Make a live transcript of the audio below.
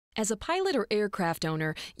As a pilot or aircraft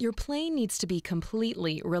owner, your plane needs to be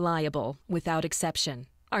completely reliable, without exception.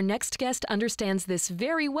 Our next guest understands this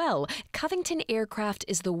very well. Covington Aircraft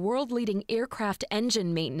is the world-leading aircraft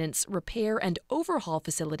engine maintenance, repair, and overhaul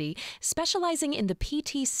facility specializing in the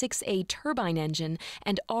PT6A Turbine engine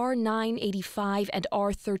and R-985 and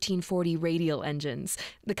R-1340 Radial engines.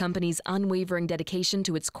 The company's unwavering dedication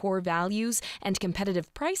to its core values and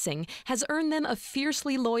competitive pricing has earned them a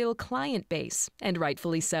fiercely loyal client base, and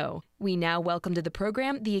rightfully so. We now welcome to the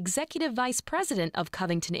program the Executive Vice President of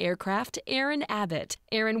Covington Aircraft, Aaron Abbott.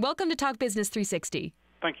 Aaron, welcome to Talk Business 360.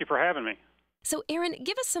 Thank you for having me. So, Aaron,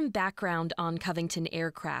 give us some background on Covington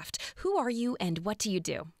Aircraft. Who are you and what do you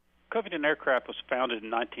do? Covington Aircraft was founded in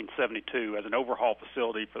 1972 as an overhaul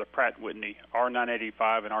facility for the Pratt Whitney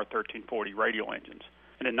R-985 and R-1340 Radial engines.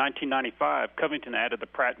 And in 1995, Covington added the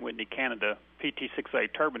Pratt Whitney Canada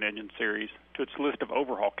PT6A Turbine engine series to its list of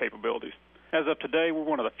overhaul capabilities. As of today, we're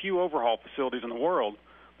one of the few overhaul facilities in the world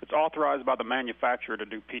that's authorized by the manufacturer to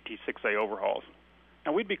do PT6A overhauls.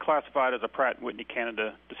 Now, we'd be classified as a Pratt Whitney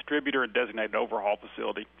Canada Distributor and Designated Overhaul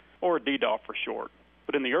Facility, or a DDOF for short.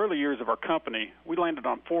 But in the early years of our company, we landed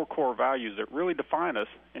on 4 core values that really define us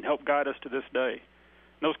and help guide us to this day.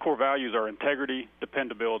 And those core values are integrity,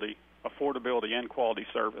 dependability, affordability, and quality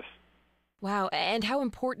service. Wow, and how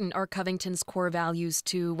important are Covington's core values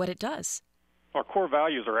to what it does? Our core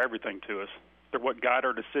values are everything to us. They're what guide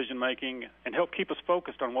our decision-making and help keep us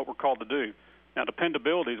focused on what we're called to do. Now,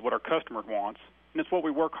 dependability is what our customer wants, and it's what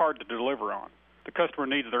we work hard to deliver on. The customer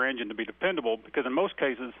needs their engine to be dependable because in most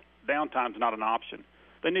cases, downtime is not an option.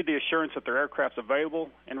 They need the assurance that their aircraft's available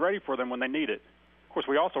and ready for them when they need it. Of course,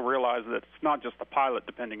 we also realize that it's not just the pilot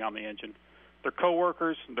depending on the engine. Their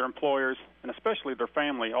coworkers, their employers, and especially their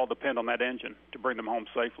family all depend on that engine to bring them home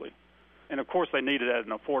safely. And of course, they need it at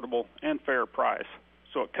an affordable and fair price.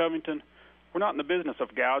 So at Covington, we're not in the business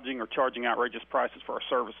of gouging or charging outrageous prices for our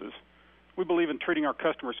services. We believe in treating our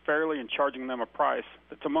customers fairly and charging them a price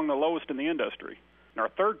that's among the lowest in the industry. And our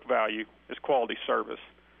third value is quality service.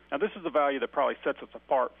 Now, this is the value that probably sets us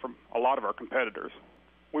apart from a lot of our competitors.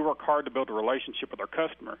 We work hard to build a relationship with our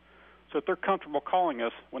customer so that they're comfortable calling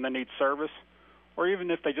us when they need service or even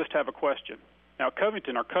if they just have a question. Now, at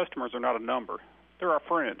Covington, our customers are not a number. They're our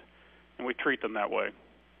friend, and we treat them that way.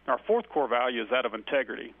 Our fourth core value is that of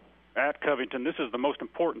integrity. At Covington, this is the most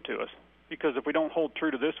important to us because if we don't hold true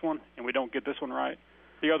to this one and we don't get this one right,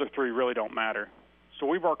 the other 3 really don't matter. So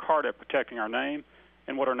we work hard at protecting our name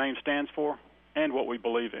and what our name stands for and what we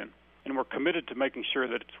believe in. And we're committed to making sure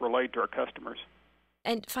that it's relayed to our customers.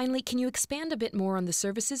 And finally, can you expand a bit more on the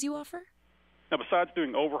services you offer? Now, besides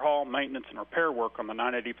doing overhaul, maintenance, and repair work on the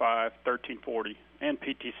 985, 1340, and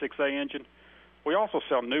PT6A engine, we also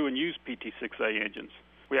sell new and used PT6A engines.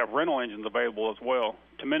 We have rental engines available as well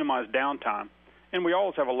to minimize downtime, and we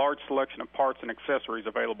always have a large selection of parts and accessories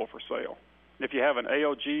available for sale. And if you have an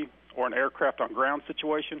AOG or an aircraft on ground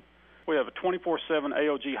situation, we have a 24/7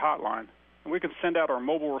 AOG hotline, and we can send out our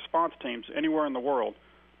mobile response teams anywhere in the world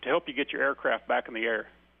to help you get your aircraft back in the air.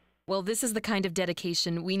 Well, this is the kind of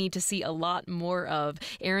dedication we need to see a lot more of.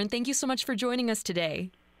 Aaron, thank you so much for joining us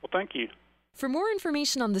today. Well, thank you. For more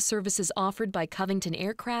information on the services offered by Covington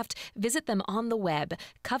Aircraft, visit them on the web,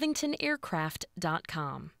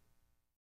 covingtonaircraft.com.